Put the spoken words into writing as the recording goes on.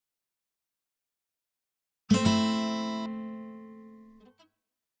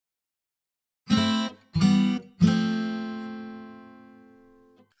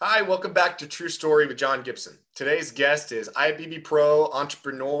Hi, welcome back to True Story with John Gibson. Today's guest is IFBB pro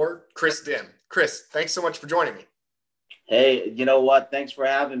entrepreneur Kris. Kris, thanks so much for joining me. Hey, you know what? Thanks for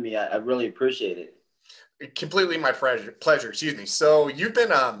having me. I really appreciate it. Completely my pleasure. Excuse me. So you've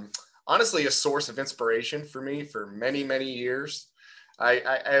been honestly a source of inspiration for me for many, many years.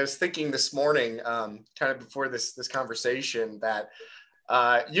 I was thinking this morning, kind of before this conversation, that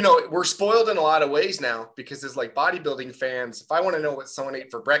we're spoiled in a lot of ways now because as like bodybuilding fans, if I want to know what someone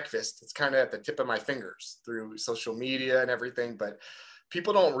ate for breakfast, it's kind of at the tip of my fingers through social media and everything. But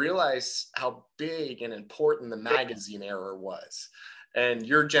people don't realize how big and important the magazine era was and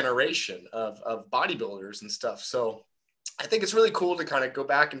your generation of bodybuilders and stuff. So I think it's really cool to kind of go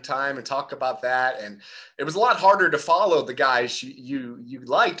back in time and talk about that. And it was a lot harder to follow the guys you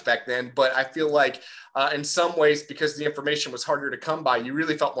liked back then. But I feel like in some ways, because the information was harder to come by, you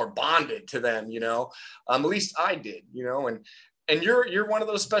really felt more bonded to them. At least I did. And you're one of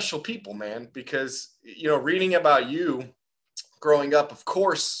those special people, man. Because reading about you growing up, of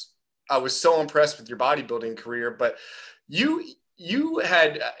course, I was so impressed with your bodybuilding career, but you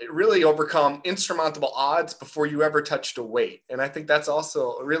had really overcome insurmountable odds before you ever touched a weight. And I think that's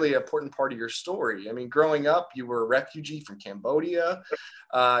also a really important part of your story. I mean, growing up, you were a refugee from Cambodia,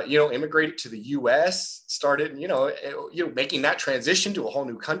 immigrated to the US, started, making that transition to a whole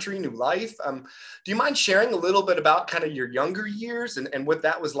new country, new life. Do you mind sharing a little bit about kind of your younger years and what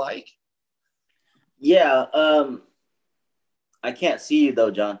that was like? Yeah, I can't see you though,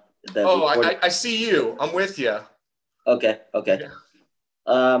 John. The Oh, recording. I see you. I'm with you. Okay. Yeah.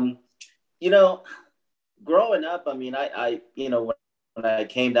 Um, you know, growing up, I mean, when I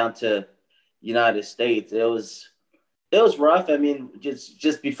came down to United States, it was rough. I mean,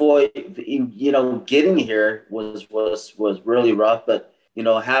 just before getting here was really rough. But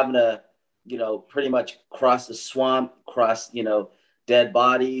having to pretty much cross the swamp, cross dead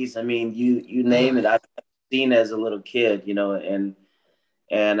bodies. I mean, you name it. I've seen as a little kid, and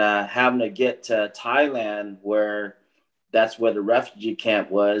having to get to Thailand where that's where the refugee camp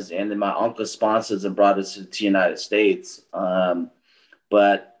was, and then my uncle sponsors and brought us to United States.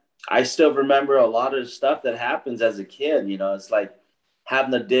 But I still remember a lot of the stuff that happens as a kid. It's like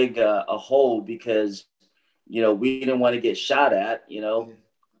having to dig a hole because we didn't want to get shot at.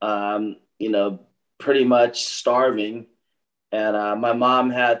 Um, you know, pretty much starving, and my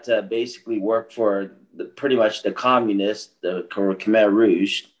mom had to basically work for pretty much the communists, the Khmer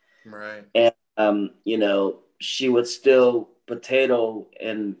Rouge, Right. and she would still potato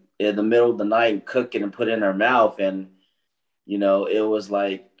in the middle of the night, cook it and put it in her mouth, and it was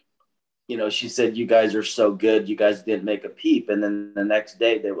like, she said, "You guys are so good, you guys didn't make a peep," and then the next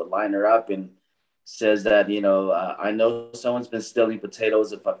day they would line her up and says that I know someone's been stealing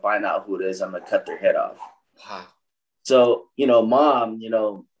potatoes. If I find out who it is, I'm gonna cut their head off. Wow. So, mom,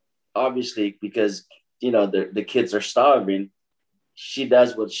 obviously because, the kids are starving, she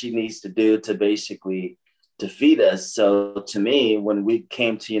does what she needs to do to basically to feed us. So to me, when we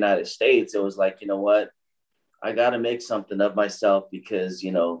came to United States, it was like, you know what, I got to make something of myself because,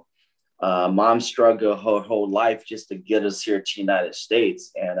 mom struggled her whole life just to get us here to United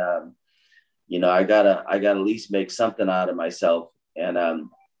States. And, I gotta at least make something out of myself. And,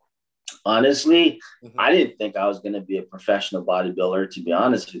 honestly, Mhm. I didn't think I was going to be a professional bodybuilder, to be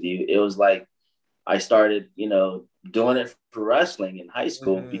honest with you. It was like I started, doing it for wrestling in high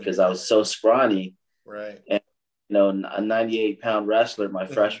school Mhm. because I was so scrawny Right. and, a 98-pound wrestler my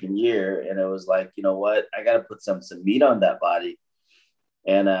Mhm. freshman year. And it was like, you know what, I got to put some meat on that body.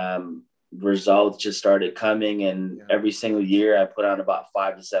 And results just started coming. And Yeah. every single year I put on about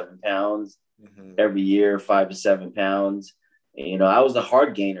 5 to 7 pounds Mhm. every year, 5 to 7 pounds. I was a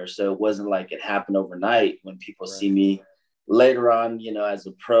hard gainer, so it wasn't like it happened overnight. When people see Right. me later on, as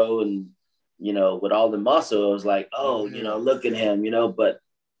a pro and with all the muscle, it was like, oh, Mhm. look at him, but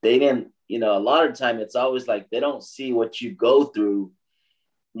they didn't. A lot of time it's always like they don't see what you go through,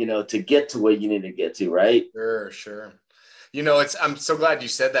 to get to where you need to get to, right? Sure, sure. I'm so glad you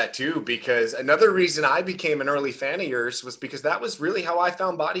said that too, because another reason I became an early fan of yours was because that was really how I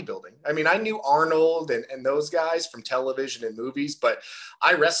found bodybuilding. I mean, I knew Arnold and those guys from television and movies, but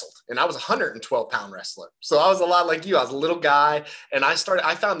I wrestled and I was a 112-pound wrestler. So I was a lot like you. I was a little guy and I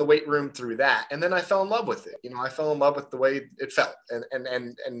found the weight room through that. And then I fell in love with it. I fell in love with the way it felt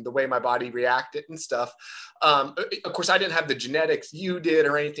and the way my body reacted and stuff. Of course, I didn't have the genetics you did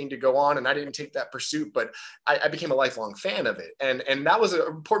or anything to go on, and I didn't take that pursuit, but I became a lifelong fan of it. And that was an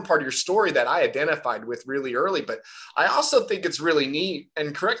important part of your story that I identified with really early. But I also think it's really neat,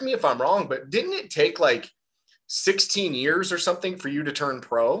 and correct me if I'm wrong, but didn't it take like 16 years or something for you to turn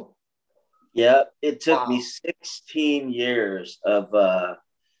pro? Yeah, it took me Wow. 16 years of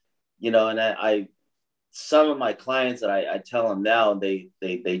and I some of my clients that I tell them now, they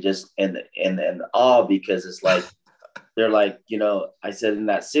just in awe, because it's like, they're like, I said, in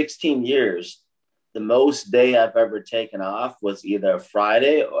that 16 years, the most day I've ever taken off was either a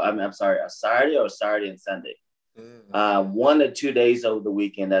Friday, or I'm sorry, a Saturday, or Saturday and Sunday. 1 to 2 days over the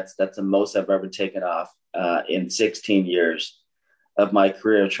weekend. That's the most I've ever taken off in 16 years of my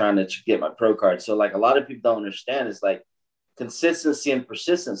career trying to get my pro card. So like, a lot of people don't understand, it's like consistency and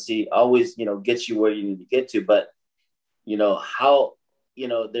persistency always, gets you where you need to get to. But how,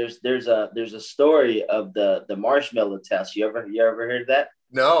 there's a story of the marshmallow test. You ever heard that?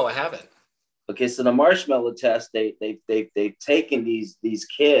 No, I haven't. Okay, so the marshmallow test, they've taken these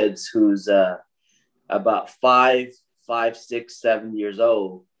kids who's about 5, 6, 7 years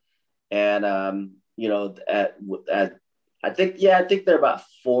old, and at I think they're about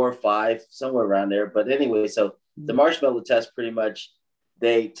 4 or 5, somewhere around there. But anyway, so the marshmallow test, pretty much,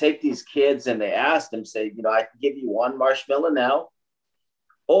 they take these kids and they ask them, say, I can give you 1 marshmallow now,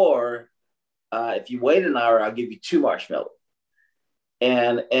 or if you wait an hour, I'll give you 2 marshmallows.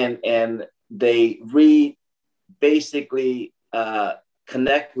 And they basically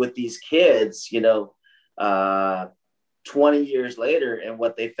connect with these kids, 20 years later. And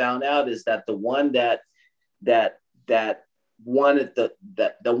what they found out is that the one that wanted the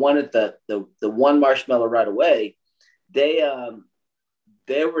 1 marshmallow right away, they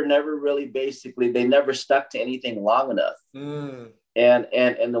were never really, basically, they never stuck to anything long enough. And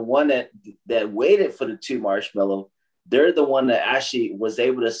the one that waited for the 2 marshmallow, they're the one that actually was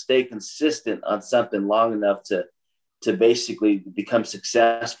able to stay consistent on something long enough to basically become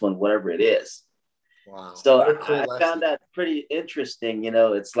successful in whatever it is. Wow. So I found that pretty interesting.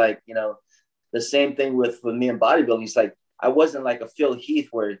 It's like, the same thing with me in bodybuilding. It's like, I wasn't like a Phil Heath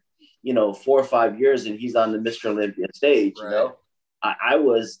where, 4 or 5 years and he's on the Mr. Olympia stage, right. I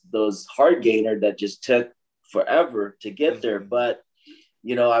was those hard gainer that just took forever to get there. But,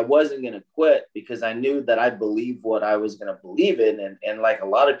 I wasn't going to quit, because I knew that I believed what I was going to believe in. And like a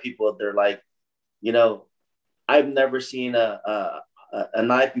lot of people, they're like, I've never seen an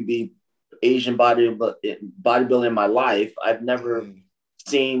IFBB Asian bodybuilder in my life. I've never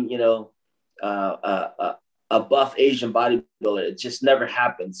seen, a buff Asian bodybuilder. It just never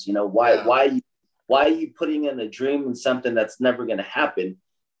happens. Why are you putting in a dream in something that's never going to happen?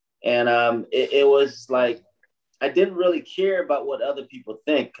 And it was like, I didn't really care about what other people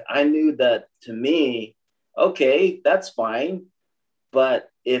think. I knew that, to me, okay, that's fine. But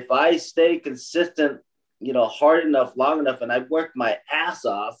if I stay consistent, hard enough, long enough, and I work my ass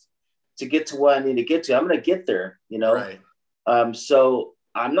off to get to where I need to get to, I'm going to get there, Right. So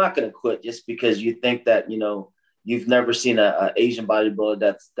I'm not going to quit just because you think that, you've never seen a Asian bodybuilder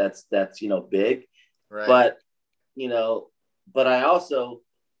that's big. Right. But I also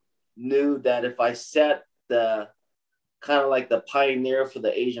knew that if I set the kind of like the pioneer for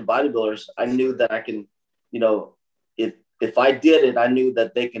the Asian bodybuilders, I knew that I can, if I did it, I knew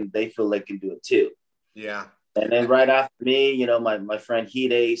that they feel they can do it too. Yeah. And then right after me, my friend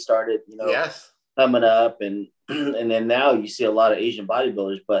Hide started, yes. coming up, and then now you see a lot of Asian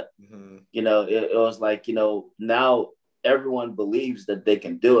bodybuilders, but it was like, now everyone believes that they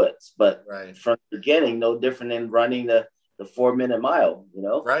can do it, but right. from the beginning, no different than running the 4-minute mile,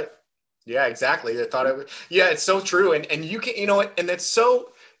 Right. Yeah, exactly. I thought it was, yeah, it's so true. And you can, and it's so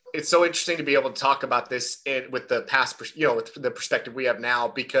interesting to be able to talk about this with the past, with the perspective we have now,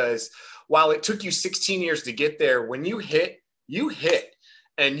 because while it took you 16 years to get there, when you hit,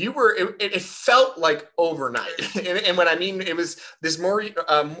 and you were, it felt like overnight. And when I mean, it was this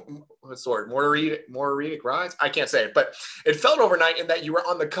what's the word? Moraritic rise? I can't say it, but it felt overnight in that you were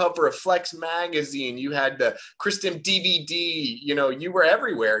on the cover of Flex magazine. You had the Krisna DVD, you were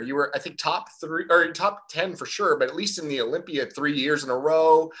everywhere. You were, I think, top 3 or top 10 for sure, but at least in the Olympia 3 years in a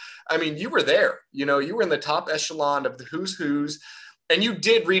row. I mean, you were there, you were in the top echelon of the who's who's. And you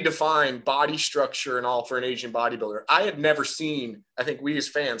did redefine body structure and all for an Asian bodybuilder. I had never seen, I think we as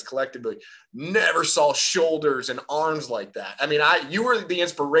fans collectively never saw shoulders and arms like that. I mean, you were the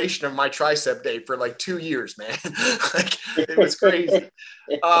inspiration of my tricep day for like 2 years, man. Like, it was crazy.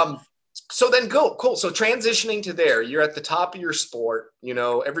 So then cool. So transitioning to there, you're at the top of your sport,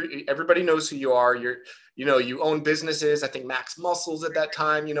 everybody knows who you are. You own businesses. I think Max Muscles at that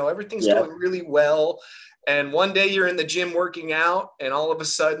time, everything's going really well. And one day you're in the gym working out, and all of a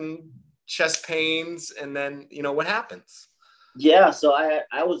sudden chest pains. And then, what happens? Yeah. So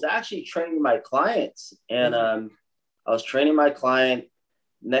I was actually training my clients, and I was training my client.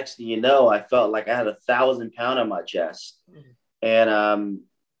 Next thing I felt like I had 1,000 pounds on my chest, and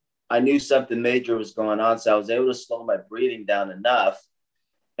I knew something major was going on. So I was able to slow my breathing down enough.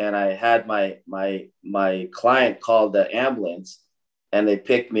 and I had my client call the ambulance, and they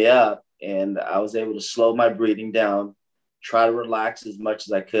picked me up, and I was able to slow my breathing down, try to relax as much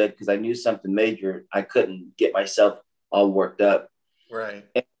as I could because I knew something major. I couldn't get myself all worked up. Right.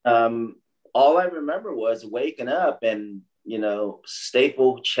 And, all I remember was waking up and,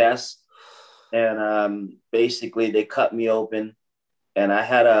 staple chest. And basically they cut me open, and I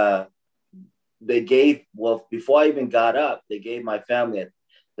had before I even got up, they gave my family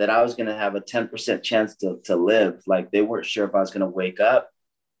that I was going to have a 10% chance to live. Like, they weren't sure if I was going to wake up.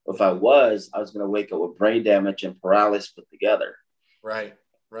 If I was going to wake up with brain damage and paralysis put together. Right.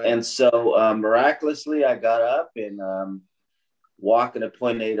 Right. And so miraculously I got up and walking to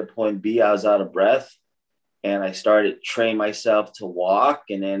point A to point B. I was out of breath, and I started training myself to walk,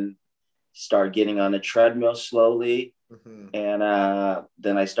 and then start getting on the treadmill slowly. Mm-hmm. And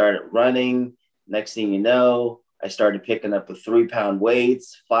then I started running. Next thing you know, I started picking up the 3-pound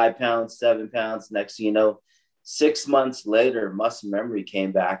weights, 5 pounds, 7 pounds. Next thing you know, 6 months later, muscle memory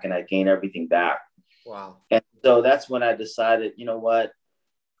came back, and I gained everything back. Wow. And so that's when I decided, you know what?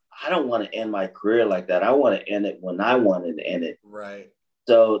 I don't want to end my career like that. I want to end it when I wanted to end it. Right.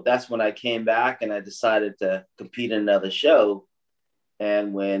 So that's when I came back, and I decided to compete in another show.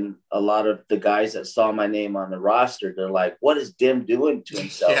 And when a lot of the guys that saw my name on the roster, they're like, what is Dim doing to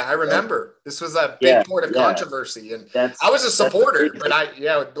himself? Yeah, I remember. This was a big point of controversy. And I was a supporter, but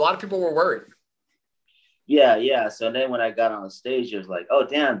a lot of people were worried. Yeah. So then when I got on stage, it was like, oh,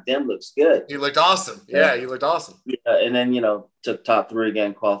 damn, Dim looks good. He looked awesome. Yeah, he looked awesome. Yeah, and then, took top 3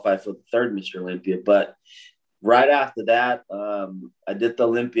 again, qualified for the 3rd Mr. Olympia. But right after that, I did the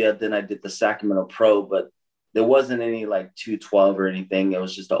Olympia, then I did the Sacramento Pro, but there wasn't any like 212 or anything. It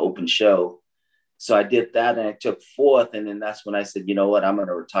was just an open show. So I did that, and I took 4th. And then that's when I said, you know what, I'm going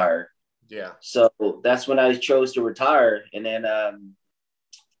to retire. Yeah. So that's when I chose to retire. And then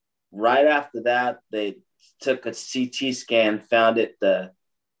right after that, they took a CT scan, found it, the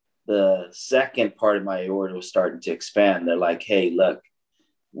second part of my aorta was starting to expand. They're like, hey, look,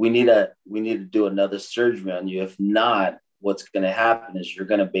 we need to do another surgery on you. If not, what's going to happen is you're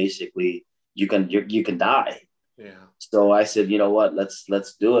going to basically, you can die. Yeah. So I said, you know what,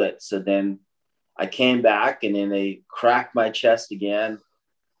 let's do it. So then I came back, and then they cracked my chest again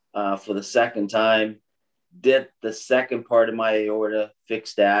for the second time, did the second part of my aorta,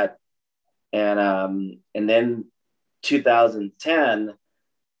 fixed that. And then 2010,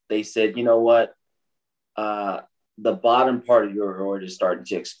 they said, you know what, the bottom part of your aorta is starting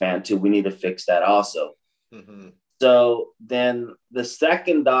to expand too. We need to fix that also. Mm-hmm. So then the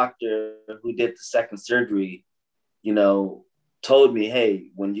second doctor who did the second surgery, told me, hey,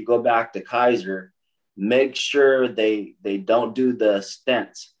 when you go back to Kaiser, make sure they don't do the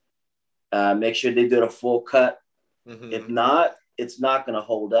stents. Make sure they do the full cut. Mm-hmm. If not, it's not going to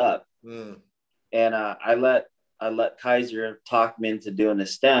hold up. Mm. And I let Kaiser talk me into doing the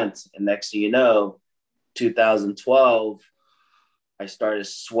stents. And next thing you know, 2012, I started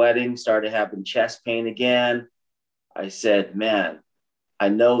sweating, started having chest pain again. I said, man, I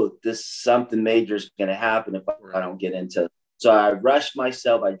know something major is going to happen if I don't get into it. So I rushed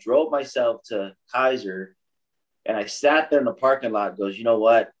myself. I drove myself to Kaiser, and I sat there in the parking lot, goes, you know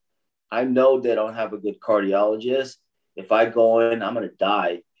what? I know they don't have a good cardiologist. If I go in, I'm going to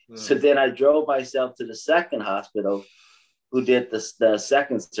die. Mm. So then I drove myself to the second hospital who did the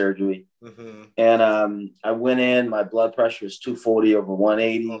second surgery. Mm-hmm. And I went in, my blood pressure was 240 over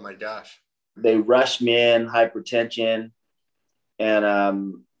 180. Oh my gosh. They rushed me in, hypertension,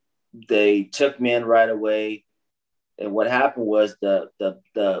 and they took me in right away. And what happened was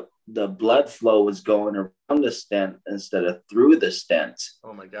the blood flow was going around the stent instead of through the stent.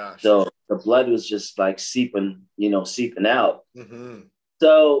 Oh my gosh. So the blood was just like seeping out. Mm-hmm.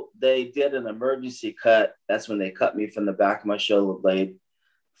 So they did an emergency cut. That's when they cut me from the back of my shoulder blade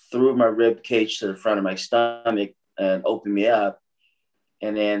through my rib cage to the front of my stomach and opened me up,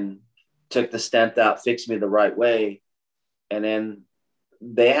 and then took the stent out, fixed me the right way. And then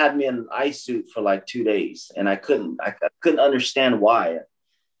they had me in an ice suit for like 2 days, and I couldn't understand why.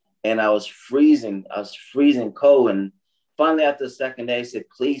 And I was freezing cold. And finally, after the second day, I said,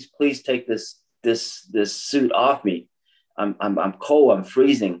 please take this suit off me. I'm cold, I'm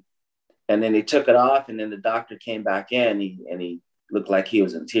freezing. And then they took it off, and then the doctor came back in, and he looked like he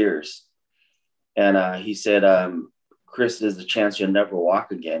was in tears. And he said, Kris, there's a chance you'll never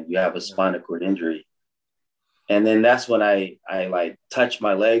walk again. You have a spinal cord injury. And then that's when I like touched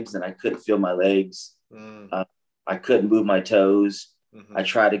my legs, and I couldn't feel my legs. Mm. I couldn't move my toes. Mm-hmm. I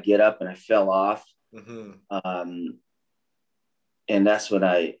tried to get up, and I fell off. Mm-hmm. And that's when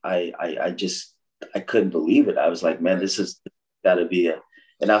I couldn't believe it. I was like, man, this has got to be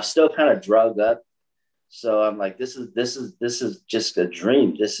and I was still kind of drugged up. So I'm like, this is just a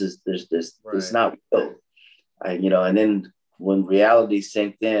dream. It's not real. And then when reality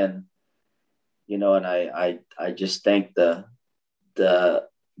sank in, and I just thanked the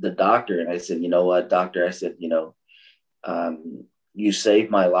doctor, and I said, you know what, doctor, I said, you saved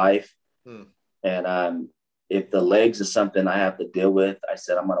my life. And if the legs is something I have to deal with, I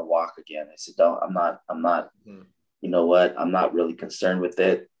said, I'm going to walk again. I said, I'm not, you know what, I'm not really concerned with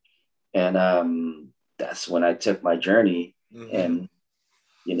it. And that's when I took my journey. And,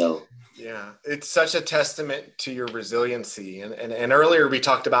 yeah, it's such a testament to your resiliency. And earlier we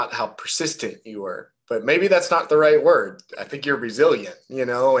talked about how persistent you were, but maybe that's not the right word. I think you're resilient,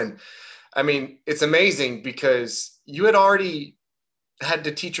 and I mean, it's amazing because you've already had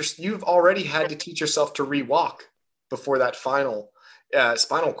to teach yourself to re-walk before that final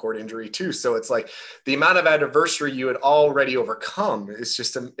spinal cord injury too. So it's like the amount of adversity you had already overcome is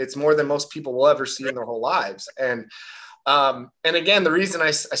it's more than most people will ever see in their whole lives. And again, the reason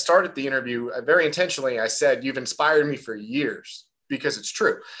I started the interview very intentionally, I said, you've inspired me for years, because it's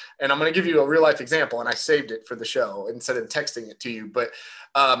true. And I'm going to give you a real life example, and I saved it for the show instead of texting it to you. But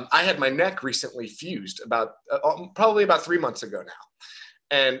I had my neck recently fused probably about 3 months ago now.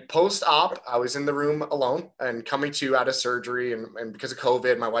 And post-op, I was in the room alone and coming to out of surgery. And because of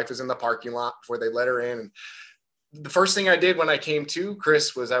COVID, my wife was in the parking lot before they let her in. And the first thing I did when I came to,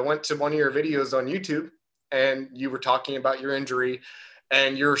 Kris, was I went to one of your videos on YouTube, and you were talking about your injury,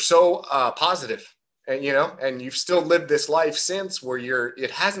 and you're so positive, and and you've still lived this life since where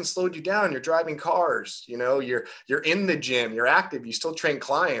it hasn't slowed you down. You're driving cars, you're in the gym, you're active, you still train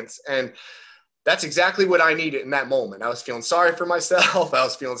clients. And that's exactly what I needed in that moment. I was feeling sorry for myself. I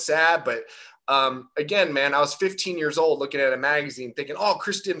was feeling sad, but again, man, I was 15 years old looking at a magazine thinking, oh,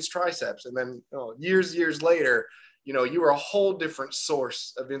 Kris Dim's triceps. And then years later, you were a whole different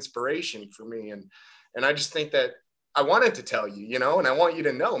source of inspiration for me. And I just think that I wanted to tell you, and I want you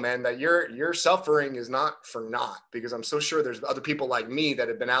to know, man, that your suffering is not for naught, because I'm so sure there's other people like me that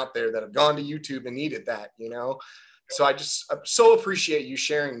have been out there that have gone to YouTube and needed that, So I so appreciate you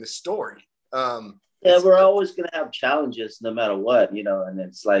sharing the story. We're always going to have challenges no matter what, and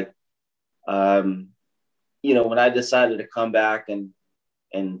it's like, when I decided to come back in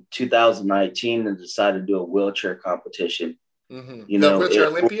 2019 and decided to do a wheelchair competition, the wheelchair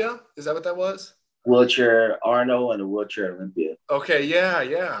Olympia, is that what that was? Wheelchair Arno and a wheelchair Olympia. Okay.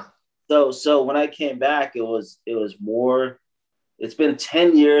 Yeah. So when I came back, it was more, it's been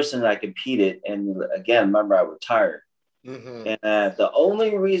 10 years since I competed. And again, remember, I retired. And the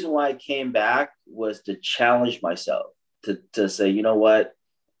only reason why I came back was to challenge myself to say, you know what,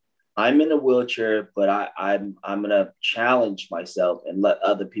 I'm in a wheelchair, but I'm going to challenge myself and let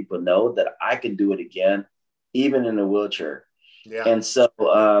other people know that I can do it again, even in a wheelchair. Yeah. And so,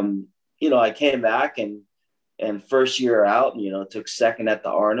 I came back and first year out, took second at the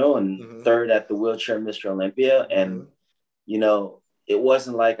Arno and third at the wheelchair Mr. Olympia. And, it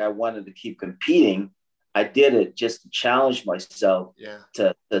wasn't like I wanted to keep competing. I did it just to challenge myself,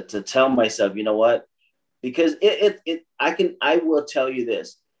 to tell myself, you know what, because I will tell you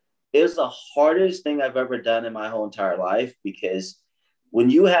this. It was the hardest thing I've ever done in my whole entire life, because when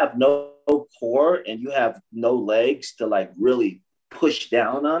you have no core and you have no legs to like really push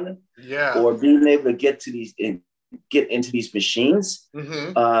down on it, or being able to get into these machines,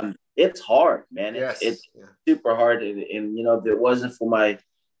 it's hard, man. It's super hard. And if it wasn't for my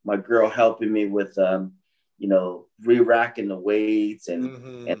girl helping me with, re-racking the weights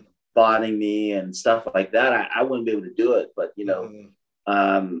and spotting me and stuff like that, I wouldn't be able to do it. But,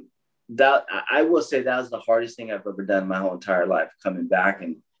 that I will say that was the hardest thing I've ever done in my whole entire life, coming back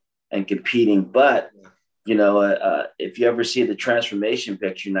and competing. But, if you ever see the transformation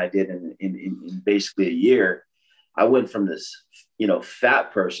picture I did in basically a year, I went from this,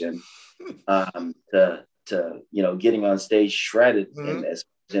 fat person to getting on stage shredded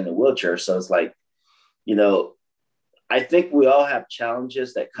in a wheelchair. So it's like, I think we all have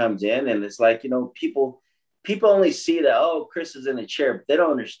challenges that comes in, and it's like, people only see that, oh, Kris is in a chair, but they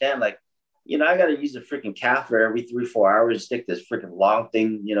don't understand, like, I got to use a freaking catheter every 3-4 hours, stick this freaking long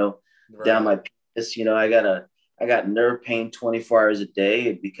thing, down my penis. I got nerve pain 24 hours a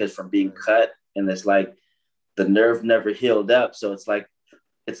day because from being cut, and it's like the nerve never healed up. So it's like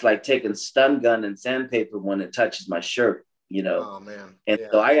taking stun gun and sandpaper when it touches my shirt, Oh man. And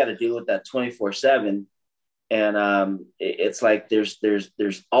so I got to deal with that 24/7. And it's like there's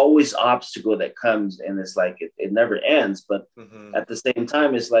always obstacle that comes, and it's like it never ends. But at the same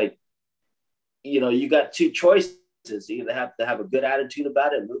time, it's like, you got two choices. You either have to have a good attitude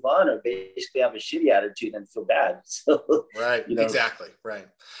about it and move on, or basically have a shitty attitude and feel bad. So, right. you know, Exactly. Right.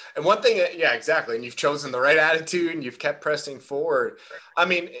 And one thing, yeah, exactly. And you've chosen the right attitude and you've kept pressing forward. I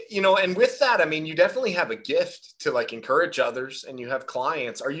mean, you know, and with that, I mean, you definitely have a gift to like encourage others, and you have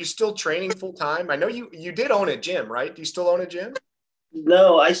clients. Are you still training full time? I know you did own a gym, right? Do you still own a gym?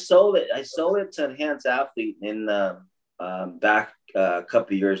 no, I sold it. I sold it to Enhanced Athlete in back a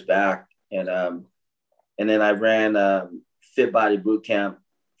couple of years back, and then I ran Fit Body Boot Camp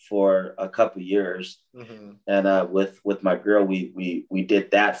for a couple of years, and with my girl, we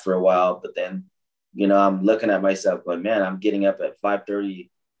did that for a while. But then, you know, I'm looking at myself going, man, I'm getting up at 5:30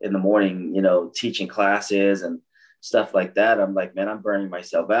 in the morning, you know, teaching classes and stuff like that. I'm like, man, I'm burning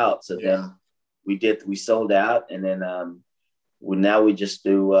myself out. So then we sold out, and then now we just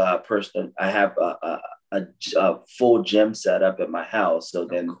do personal. I have a full gym set up at my house. So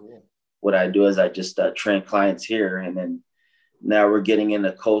then what I do is I just train clients here, and then now we're getting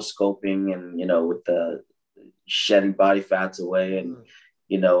into co-scoping and, you know, with the shedding body fats away and,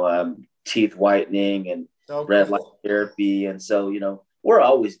 you know, teeth whitening and red light therapy. And so, you know, we're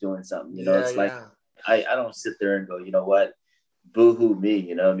always doing something, you know, it's like, I don't sit there and go, you know what, boo-hoo me,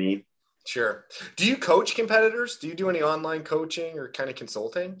 you know what I mean? Sure. Do you coach competitors? Do you do any online coaching or kind of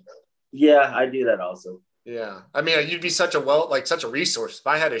consulting? Yeah, I do that also. Yeah. I mean, you'd be such a resource. If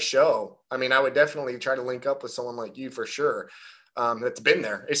I had a show, I mean, I would definitely try to link up with someone like you for sure. That's been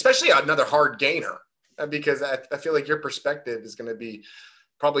there, especially another hard gainer, because I feel like your perspective is going to be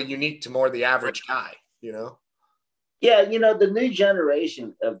probably unique to more the average guy, you know? Yeah. You know, the new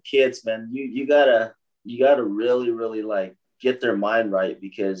generation of kids, man, you gotta really, really like get their mind right,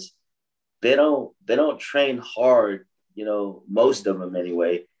 because they don't train hard, you know, most of them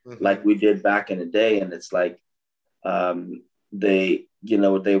anyway, like we did back in the day. And it's like, they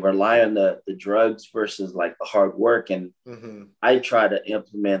rely on the drugs versus like the hard work. And I try to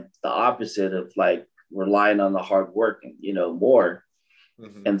implement the opposite of like relying on the hard work and, you know, more.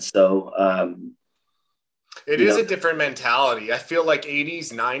 And so, it is a different mentality. I feel like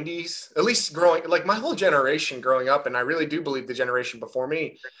 80s, 90s, at least growing, like my whole generation growing up, and I really do believe the generation before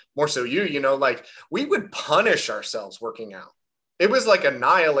me, more so you know, like we would punish ourselves working out. It was like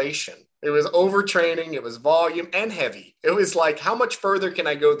annihilation. It was overtraining. It was volume and heavy. It was like, how much further can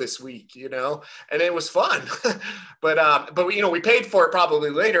I go this week, you know? And it was fun. but you know, we paid for it probably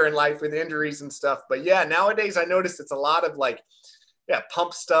later in life with injuries and stuff. But yeah, nowadays I noticed it's a lot of like,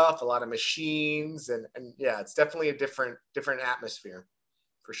 pump stuff, a lot of machines, and yeah, it's definitely a different atmosphere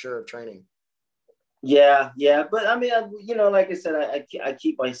for sure of training. Yeah. But I mean, you know, like I said, I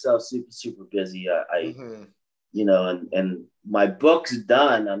keep myself super busy. You know, and my book's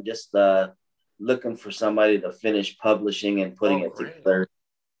done. I'm just looking for somebody to finish publishing and putting it together.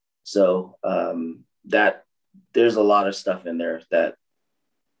 So that there's a lot of stuff in there that,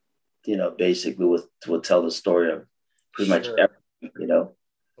 you know, basically will tell the story of pretty much everything. You know,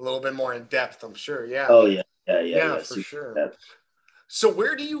 a little bit more in depth, I'm sure. Yeah. Oh yeah, for sure. So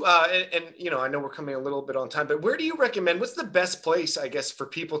where do you and you know, I know we're coming a little bit on time, but where do you recommend, what's the best place, I guess, for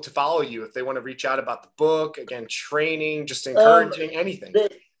people to follow you if they want to reach out about the book, again, training, just encouraging, anything?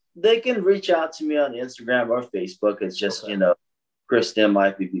 They can reach out to me on Instagram or Facebook. It's just, you know, Krisna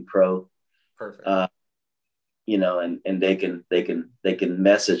IFBB Pro. Perfect. You know, and they can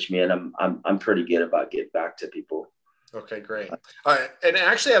message me, and I'm pretty good about getting back to people. Okay, great. All right. And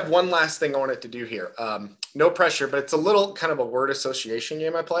actually I have one last thing I wanted to do here. No pressure, but it's a little kind of a word association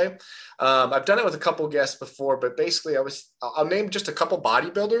game I play. I've done it with a couple guests before, but basically I'll name just a couple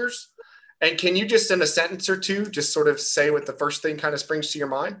bodybuilders. And can you just in a sentence or two, just sort of say what the first thing kind of springs to your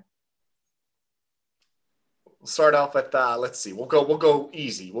mind? We'll start off with, let's see, we'll go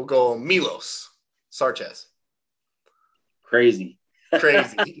easy. We'll go Milos Sarchez. Crazy.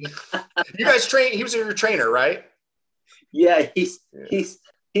 You guys train, he was your trainer, right? Yeah, he's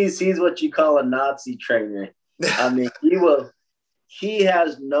what you call a Nazi trainer. I mean, he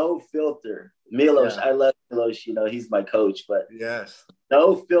has no filter. Milos, I love Milos, you know, he's my coach, but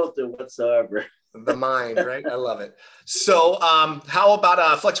no filter whatsoever. The mind, right? I love it. So how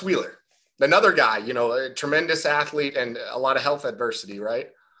about Flex Wheeler? Another guy, you know, a tremendous athlete and a lot of health adversity,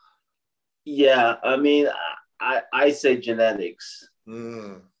 right? Yeah, I mean, I say genetics.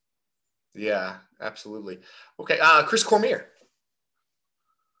 Yeah, absolutely. Okay, Chris Cormier.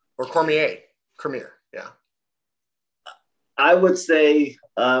 Or Cormier. Yeah. I would say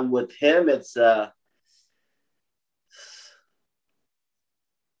with him, it's I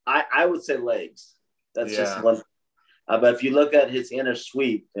would say legs. That's just one. But if you look at his inner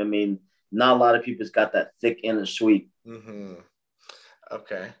sweep, I mean, not a lot of people's got that thick inner sweep.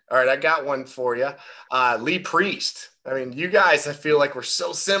 Okay. All right. I got one for you. Lee Priest. I mean, you guys, I feel like we're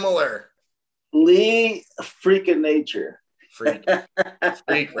so similar. Lee, freak of nature. Freak.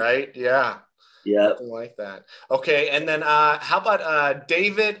 Freak, right? Yeah. Yeah. Something like that. Okay. And then how about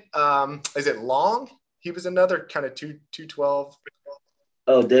David? Is it Long? He was another kind of 212.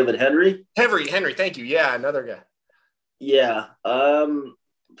 Oh, David Henry? Henry. Thank you. Yeah. Another guy. Yeah.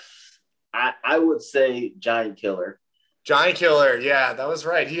 I would say Giant Killer. Giant Killer. Yeah, that was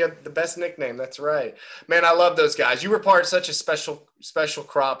right. He had the best nickname. That's right. Man, I love those guys. You were part of such a special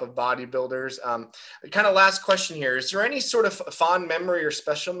crop of bodybuilders. Kind of last question here. Is there any sort of fond memory or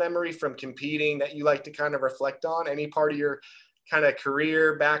special memory from competing that you like to kind of reflect on? Any part of your kind of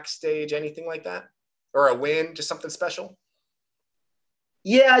career, backstage, anything like that? Or a win, just something special?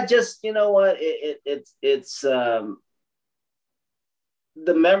 Yeah, just, you know what? It's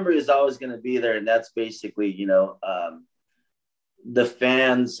the memory is always going to be there. And that's basically, the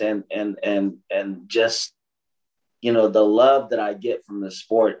fans and just, the love that I get from the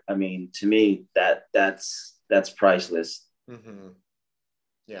sport. I mean, to me, that's priceless. Mm-hmm.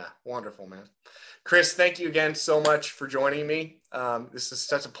 Yeah, wonderful, man. Kris, thank you again so much for joining me. This is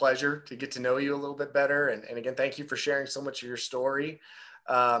such a pleasure to get to know you a little bit better. And again, thank you for sharing so much of your story.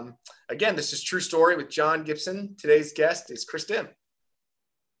 Again, this is True Story with John Gibson. Today's guest is Kris Dim.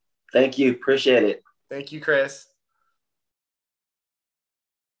 Thank you. Appreciate it. Thank you, Kris.